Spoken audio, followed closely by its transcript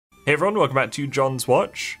Hey everyone, welcome back to John's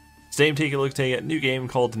Watch. Today I'm taking a look at a new game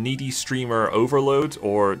called Needy Streamer Overload,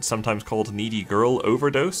 or sometimes called Needy Girl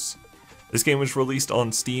Overdose. This game was released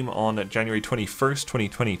on Steam on January 21st,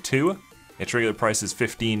 2022. Its regular price is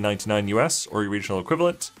 $15.99 US, or your regional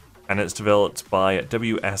equivalent, and it's developed by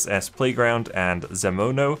WSS Playground and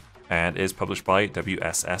Zemono, and is published by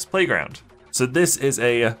WSS Playground. So this is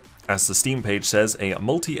a, as the Steam page says, a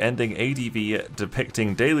multi-ending ADV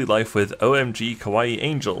depicting daily life with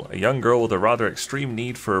OMGkawaiiAngel, a young girl with a rather extreme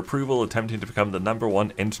need for approval attempting to become the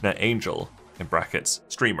 #1 internet angel, in brackets,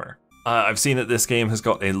 streamer. I've seen that this game has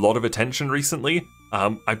got a lot of attention recently.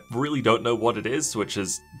 I really don't know what it is, which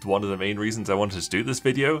is one of the main reasons I wanted to do this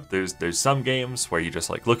video. There's some games where you just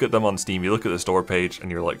like look at them on Steam, you look at the store page,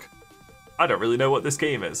 and you're like, I don't really know what this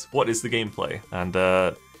game is. What is the gameplay?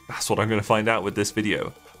 And that's what I'm going to find out with this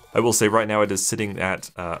video. I will say right now it is sitting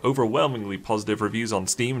at overwhelmingly positive reviews on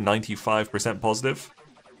Steam, 95% positive.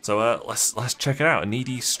 So let's check it out.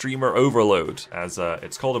 Needy Streamer Overload, as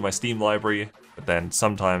it's called in my Steam library, but then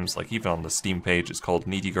sometimes, like even on the Steam page, it's called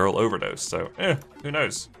Needy Girl Overdose. So who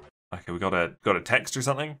knows? Okay, we got a text or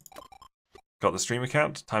something. Got the Stream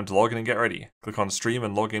account. Time to log in and get ready. Click on Stream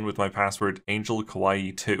and log in with my password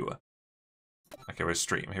AngelKawaii2. Okay, where's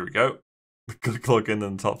Stream? Here we go. Click log in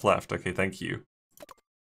the top left. Okay, thank you.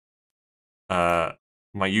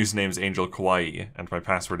 My username is AngelKawaii, and my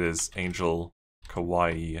password is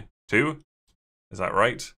AngelKawaii2. Is that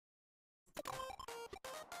right?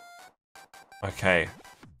 Okay.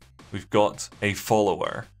 We've got a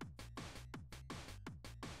follower.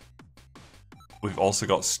 We've also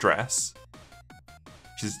got stress.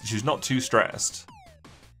 She's not too stressed.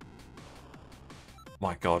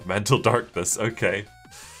 My god, mental darkness. Okay.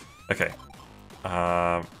 Okay. Get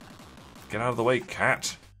out of the way,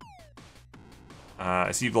 cat.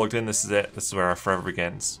 I see you've logged in, this is it. This is where our forever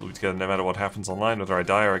begins. We'll be together no matter what happens online, whether I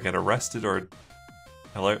die or I get arrested or...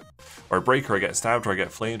 Hello? Or I break or I get stabbed or I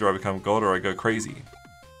get flamed or I become god or I go crazy.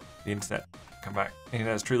 The internet. Come back. The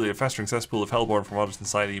internet is truly a festering cesspool of hell born from modern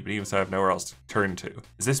society, but even so I have nowhere else to turn to.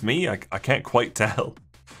 Is this me? I can't quite tell.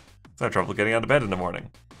 I have trouble getting out of bed in the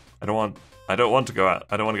morning. I don't want to go out.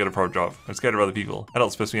 I don't want to get a pro job. I'm scared of other people.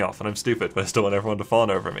 Adults piss me off and I'm stupid, but I still want everyone to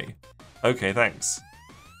fawn over me. Okay, thanks.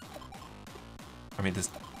 I mean, this...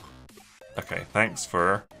 Okay, thanks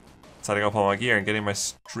for setting up all my gear and getting my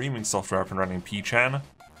streaming software up and running, P-chan.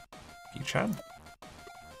 P-chan?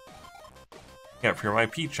 Yeah, you're my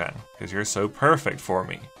P-chan, because you're so perfect for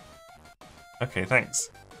me. Okay,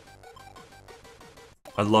 thanks.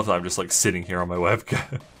 I love that I'm just, like, sitting here on my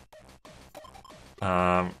webcam.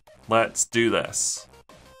 Let's do this.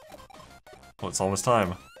 Well, it's almost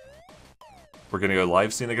time. We're gonna go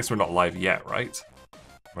live soon? I guess we're not live yet, right?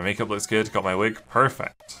 My makeup looks good, got my wig,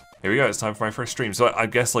 perfect. Here we go, it's time for my first stream. So I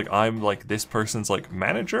guess like I'm like this person's like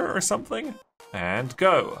manager or something? And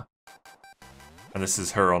go. And this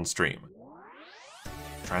is her on stream.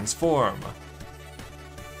 Transform.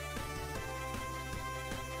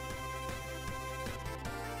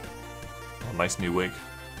 Oh, nice new wig.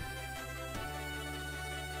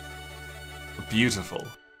 Beautiful.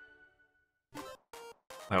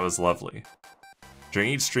 That was lovely.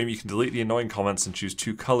 During each stream, you can delete the annoying comments and choose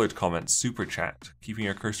 2 colored comments, super chat. Keeping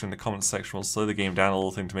your cursor in the comments section will slow the game down a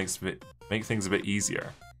little thing to make things a bit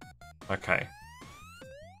easier. Okay.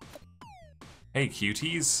 Hey,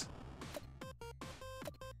 cuties.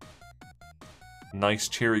 Nice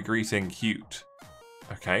cheery greeting, cute.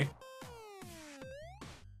 Okay.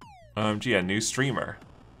 OMG, a new streamer.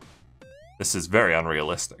 This is very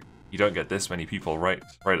unrealistic. You don't get this many people right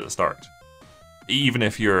at the start. Even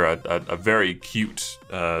if you're a very cute,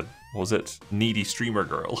 what was it? Needy streamer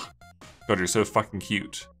girl. God, you're so fucking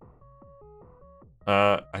cute.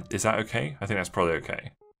 Is that okay? I think that's probably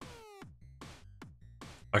okay.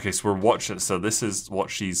 Okay, so we're watching, so this is what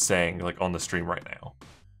she's saying, like, on the stream right now.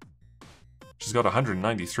 She's got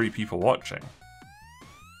 193 people watching.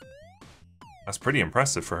 That's pretty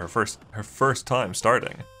impressive for her first time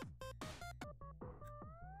starting.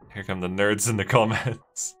 Here come the nerds in the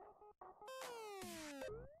comments.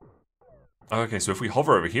 Okay, so if we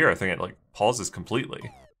hover over here, I think it like pauses completely.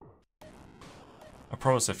 I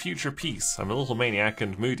promise a future peace. I'm a little maniac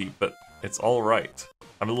and moody, but it's alright.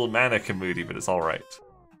 I'm a little manic and moody, but it's alright.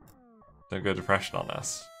 Don't go depression on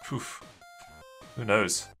us. Poof. Who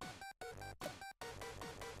knows?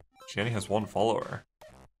 She only has 1 follower.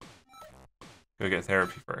 Go get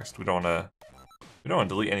therapy first. We don't wanna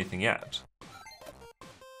delete anything yet.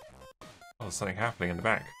 Oh, there's something happening in the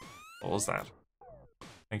back. What was that?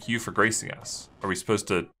 Thank you for gracing us. Are we supposed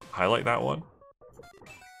to highlight that one?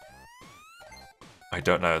 I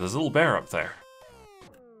don't know. There's a little bear up there.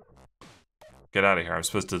 get out of here. I'm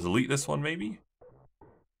supposed to delete this one, maybe?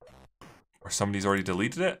 Or somebody's already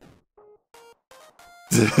deleted it?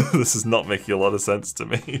 This is not making a lot of sense to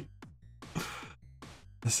me.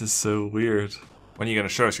 This is so weird. When are you going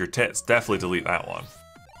to show us your tits? Definitely delete that one.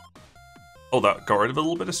 Oh, that got rid of a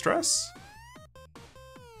little bit of stress?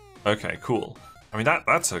 Okay, cool. I mean,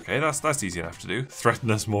 that's okay. That's easy enough to do.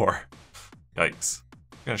 Threaten us more. Yikes.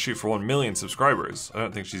 I'm gonna shoot for 1 million subscribers. I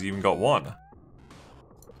don't think she's even got one.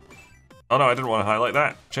 Oh no, I didn't want to highlight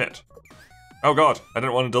that. Shit. Oh god, I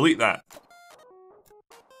didn't want to delete that.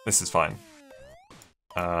 This is fine.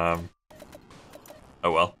 Oh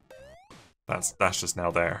well. That's just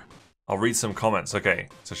now there. I'll read some comments. Okay,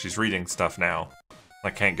 so she's reading stuff now. I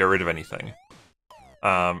can't get rid of anything.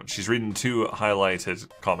 She's reading 2 highlighted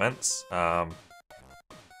comments. I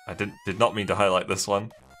did not mean to highlight this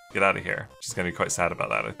one. Get out of here. She's gonna be quite sad about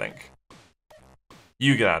that, I think.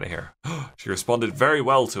 You get out of here. She responded very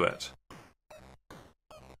well to it.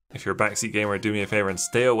 If you're a backseat gamer, do me a favor and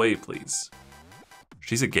stay away, please.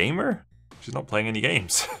 She's a gamer? She's not playing any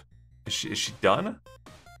games. Is she done?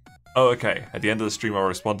 Oh, okay. At the end of the stream, I'll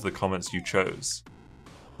respond to the comments you chose.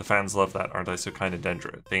 The fans love that. Aren't I so kind of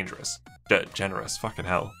dangerous? Generous. Fucking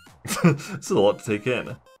hell. This is a lot to take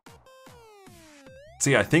in.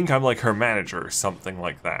 See, I think I'm like her manager or something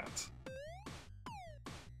like that.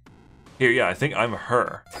 Here, yeah, I think I'm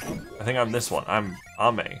her. I think I'm this one. I'm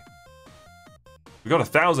Ame. We got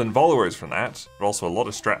 1,000 followers from that, but also a lot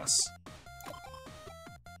of stress.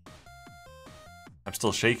 I'm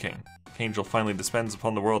still shaking. Angel finally descends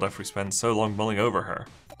upon the world after we spend so long mulling over her.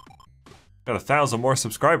 Got 1,000 more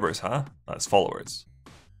subscribers, huh? That's followers.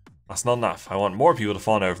 That's not enough. I want more people to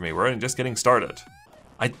fawn over me. We're only just getting started.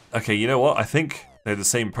 Okay, you know what? I think they're the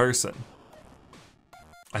same person.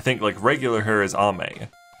 I think like regular her is Ame,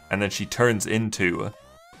 and then she turns into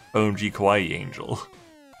OMGkawaiiAngel.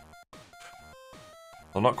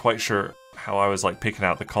 I'm not quite sure how I was like picking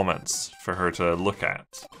out the comments for her to look at,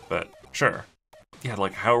 but sure. Yeah,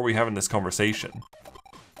 like how are we having this conversation?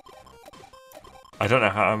 I don't know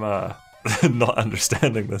how I'm not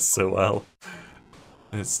understanding this so well.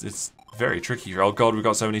 It's very tricky. Oh god, we've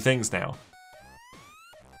got so many things now.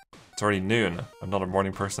 It's already noon. I'm not a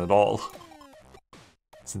morning person at all.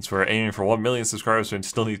 Since we're aiming for 1 million subscribers, we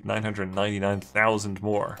still need 999,000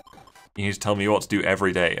 more. You need to tell me what to do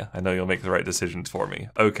every day. I know you'll make the right decisions for me.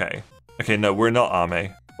 Okay. Okay, no, we're not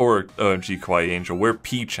Ame or OMGkawaiiAngel. We're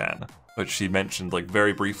P-chan, which she mentioned like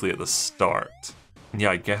very briefly at the start. And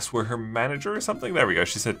yeah, I guess we're her manager or something? There we go,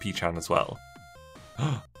 she said P-chan as well.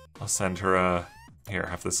 I'll send her here,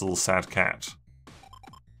 have this little sad cat.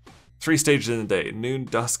 3 stages in a day, noon,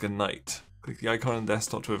 dusk, and night. Click the icon on the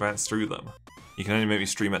desktop to advance through them. You can only make me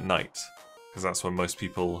stream at night, because that's when most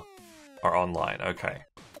people are online. Okay.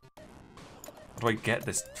 How do I get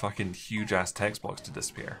this fucking huge-ass text box to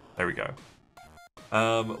disappear? There we go.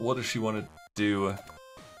 What does she want to do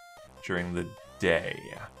during the day?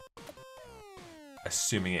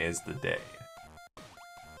 Assuming it is the day.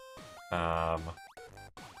 Why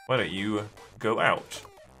don't you go out?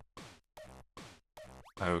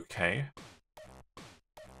 Okay.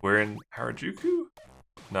 We're in Harajuku?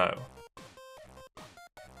 No.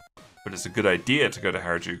 But it's a good idea to go to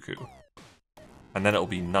Harajuku. And then it'll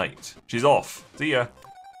be night. She's off. See ya.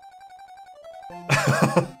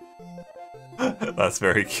 That's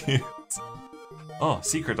very cute. Oh,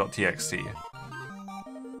 secret.txt.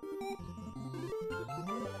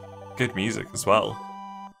 Good music as well.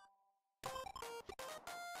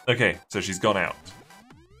 Okay, so she's gone out.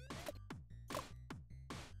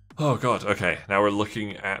 Oh god, okay, now we're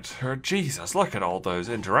looking at her. Jesus, look at all those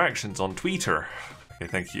interactions on Twitter. Okay,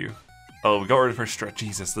 thank you. Oh, we got rid of her stress.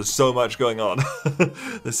 Jesus, there's so much going on.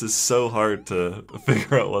 This is so hard to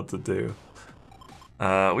figure out what to do.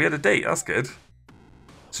 We had a date, that's good.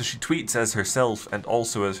 So she tweets as herself and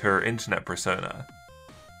also as her internet persona.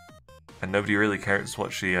 And nobody really cares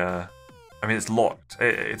what she, I mean, it's locked.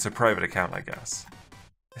 It's a private account, I guess.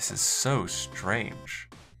 This is so strange.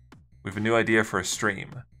 We have a new idea for a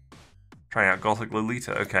stream. Trying out Gothic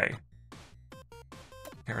Lolita, okay.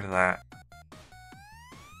 Get rid of that.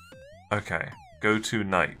 Okay, go to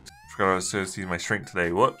night. Forgot I was supposed to use my shrink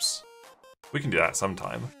today, whoops. We can do that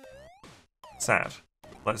sometime. Sad.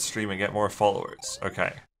 Let's stream and get more followers,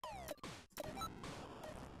 okay.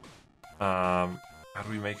 How do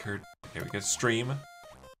we make her, okay, we get stream.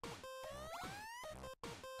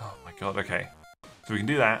 Oh my god, okay. So we can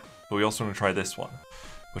do that, but we also want to try this one,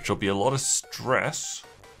 which will be a lot of stress.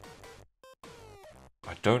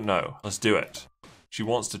 I don't know, let's do it. She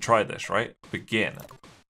wants to try this, right? Begin.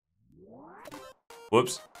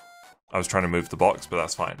 Whoops. I was trying to move the box, but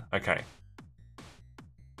that's fine. Okay.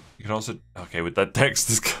 You can also... Okay, with that text,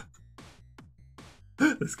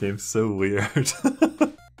 this game's so weird.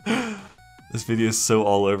 This video is so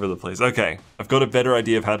all over the place. Okay, I've got a better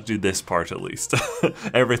idea of how to do this part at least.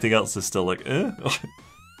 Everything else is still like, eh?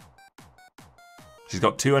 She's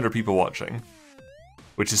got 200 people watching,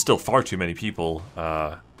 which is still far too many people.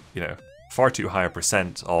 You know, far too high a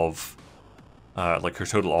percent of like her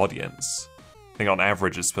total audience. I think on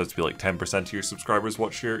average it's supposed to be like 10% of your subscribers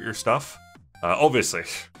watch your stuff. Obviously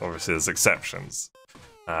there's exceptions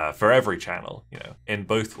for every channel, you know, in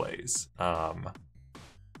both ways. Here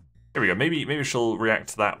we go. Maybe she'll react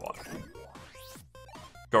to that one.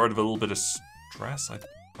 Got rid of a little bit of stress.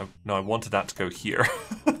 No, I wanted that to go here.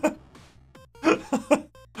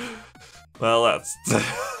 Well, that's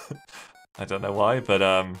I don't know why, but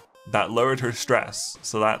that lowered her stress,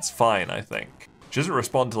 so that's fine, I think. She doesn't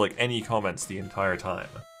respond to like any comments the entire time.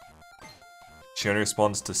 She only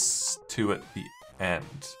responds to 2 at the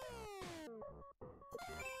end.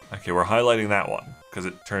 Okay, we're highlighting that one because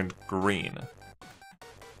it turned green.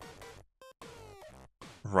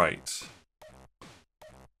 Right.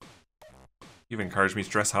 You've encouraged me to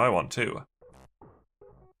dress how I want too.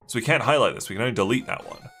 So we can't highlight this, we can only delete that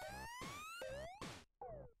one.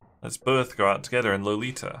 Let's both go out together in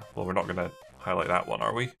Lolita. Well, we're not gonna highlight that one,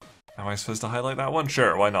 are we? Am I supposed to highlight that one?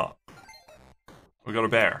 Sure, why not? We got a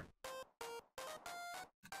bear.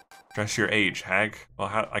 Dress your age, hag.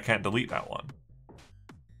 Well, I can't delete that one.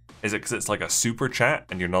 Is it because it's like a super chat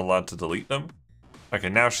and you're not allowed to delete them? Okay,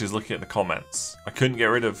 now she's looking at the comments. I couldn't get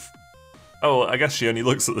rid of... Oh, I guess she only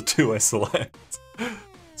looks at the 2 I select.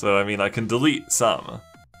 So, I mean, I can delete some.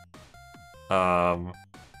 But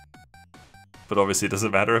obviously it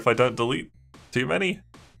doesn't matter if I don't delete too many.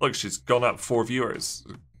 Look, she's gone up 4 viewers.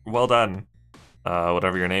 Well done,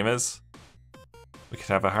 whatever your name is. We could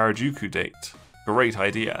have a Harajuku date. Great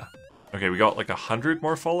idea. Okay, we got like 100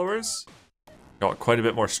 more followers. Got quite a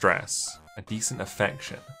bit more stress. A decent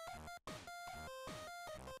affection.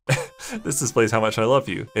 This displays how much I love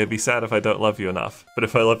you. It'd be sad if I don't love you enough, but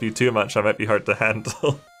if I love you too much, I might be hard to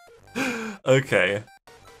handle. Okay.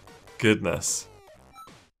 Goodness.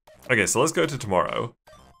 Okay, so let's go to tomorrow,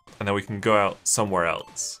 and then we can go out somewhere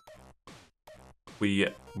else. We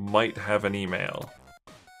might have an email.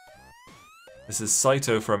 This is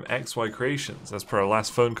Saito from XY Creations. As per our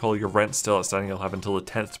last phone call, your rent's still outstanding. You'll have until the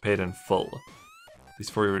 10th to pay it in full. Please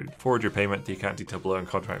forward your payment to the account detail below and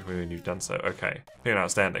contact me when you've done so. Okay. Payment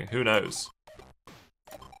outstanding. Who knows?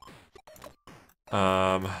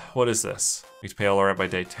 What is this? We need to pay all our rent by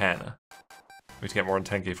day 10. We need to get more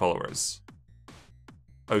than 10k followers.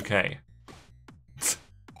 Okay.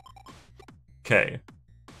 Okay.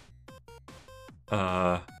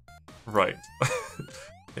 Right.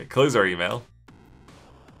 Okay, close our email.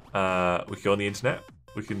 We can go on the internet.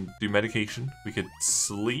 We can do medication. We could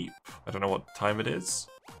sleep. I don't know what time it is.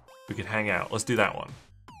 We could hang out. Let's do that one.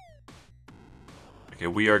 Okay,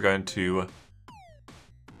 we are going to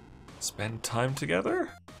spend time together?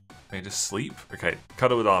 Maybe just sleep? Okay,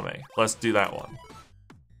 cuddle with Ame. Let's do that one.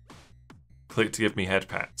 Click to give me head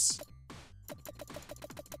pats.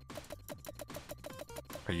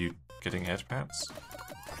 Are you getting head pats?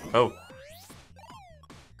 Oh.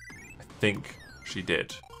 I think she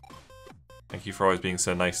did. Thank you for always being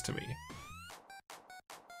so nice to me.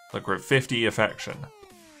 Look, we're at 50 affection.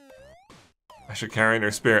 I should carry in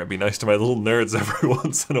her spirit and be nice to my little nerds every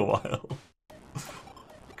once in a while.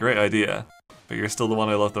 Great idea. But you're still the one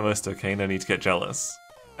I love the most, okay? No need to get jealous.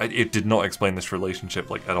 It did not explain this relationship,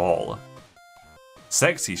 like, at all.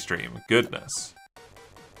 Sexy stream, goodness.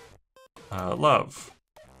 Love.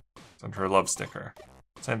 Send her a love sticker.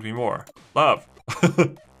 Send me more. Love!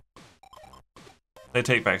 They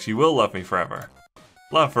take backs, you will love me forever.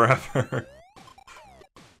 Love forever.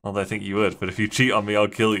 Although I think you would, but if you cheat on me, I'll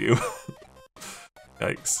kill you.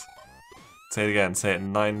 Yikes. Say it again, say it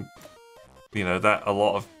 9, you know, that a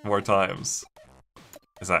lot of more times.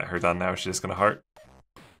 Is that her done now? Is she just gonna heart?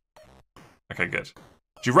 Okay, good.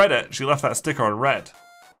 She read it, she left that sticker on red.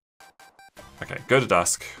 Okay, go to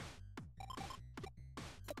dusk.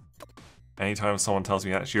 Anytime someone tells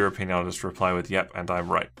me that's your opinion, I'll just reply with, yep, and I'm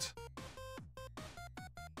right.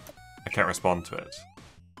 I can't respond to it.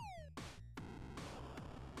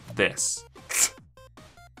 This.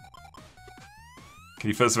 Can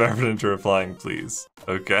you put some effort into replying, please?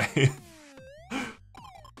 Okay.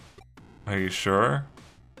 Are you sure?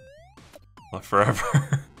 Love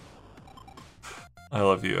forever. I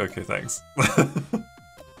love you. Okay, thanks.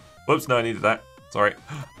 Whoops, no, I needed that. Sorry.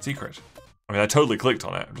 Secret. I mean, I totally clicked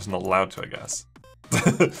on it. I'm just not allowed to, I guess.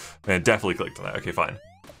 I mean, I definitely clicked on it. Okay, fine.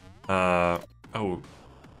 Oh.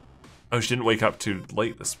 Oh, she didn't wake up too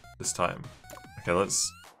late this time. Okay,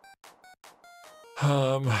 let's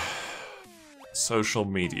Social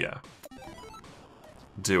media.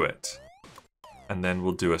 Do it. And then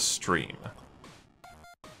we'll do a stream.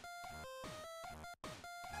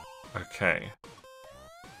 Okay.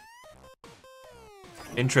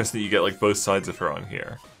 Interesting that you get like both sides of her on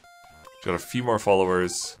here. She's got a few more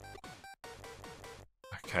followers.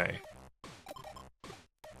 Okay.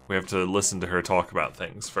 We have to listen to her talk about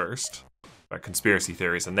things first. About conspiracy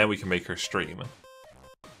theories, and then we can make her stream.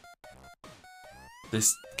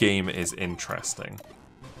 This game is interesting.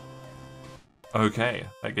 Okay,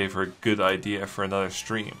 that gave her a good idea for another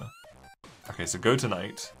stream. Okay, so go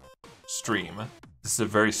tonight. Stream. This is a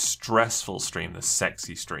very stressful stream, this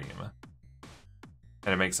sexy stream.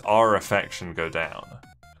 And it makes our affection go down.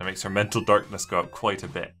 It makes her mental darkness go up quite a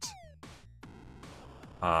bit.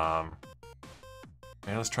 Okay,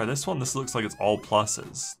 let's try this one. This looks like it's all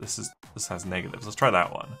pluses. This has negatives. Let's try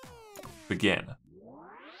that one. Begin.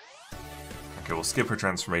 Okay, we'll skip her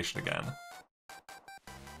transformation again.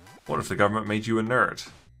 What if the government made you a nerd?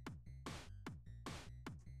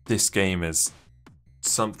 This game is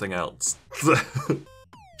something else.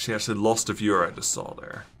 She actually lost a viewer, I just saw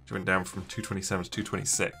there. She went down from 227 to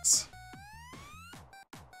 226.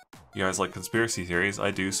 You guys like conspiracy theories?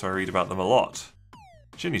 I do, so I read about them a lot.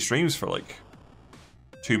 She only streams for like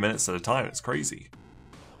 2 minutes at a time. It's crazy.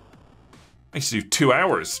 I used to do 2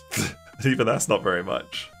 hours. Even that's not very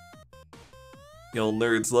much. Y'all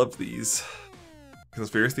nerds love these.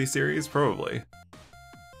 Conspiracy theories? Probably.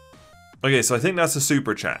 Okay, so I think that's a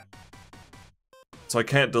super chat. So I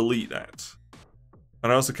can't delete that.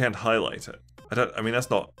 And I also can't highlight it. I mean, that's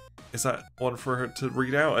not... Is that one for her to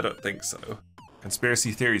read out? I don't think so.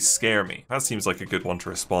 Conspiracy theories scare me. That seems like a good one to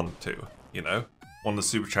respond to, you know? One of the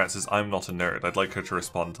super chats is, I'm not a nerd. I'd like her to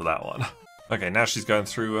respond to that one. Okay, now she's going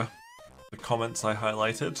through the comments I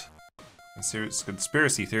highlighted.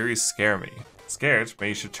 Conspiracy theories scare me. Scared? Maybe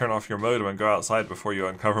you should turn off your modem and go outside before you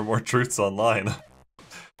uncover more truths online.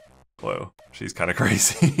 Whoa, she's kind of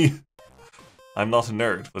crazy. I'm not a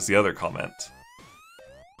nerd was the other comment.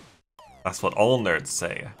 That's what all nerds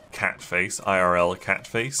say. Cat face, IRL cat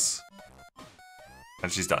face. And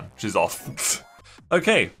she's done. She's off.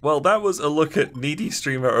 Okay, well that was a look at Needy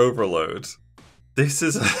Streamer Overload. This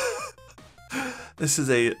is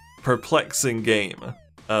a perplexing game.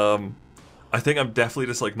 I think I'm definitely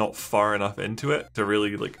just like not far enough into it to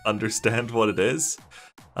really like understand what it is.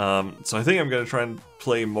 So I think I'm gonna try and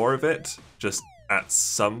play more of it just at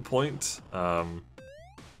some point.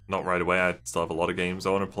 Not right away. I still have a lot of games I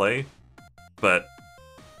want to play, but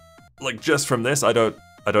like just from this, I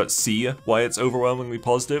don't see why it's overwhelmingly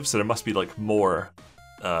positive. So there must be like more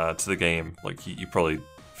to the game. Like you probably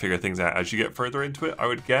figure things out as you get further into it, I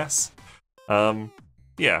would guess.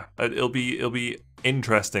 Yeah, it'll be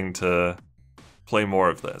interesting to play more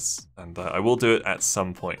of this, and I will do it at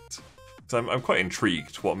some point. So I'm quite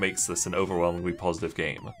intrigued what makes this an overwhelmingly positive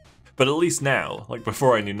game. But at least now, like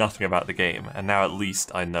before I knew nothing about the game, and now at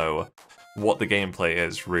least I know what the gameplay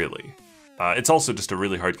is really. It's also just a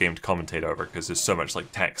really hard game to commentate over because there's so much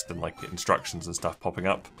like text and like instructions and stuff popping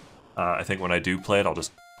up. I think when I do play it, I'll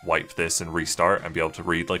just wipe this and restart and be able to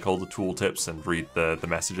read like all the tooltips and read the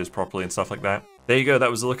messages properly and stuff like that. There you go, that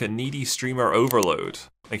was a look at Needy Streamer Overload.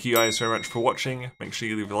 Thank you guys very much for watching. Make sure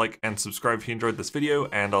you leave a like and subscribe if you enjoyed this video,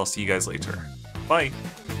 and I'll see you guys later. Bye!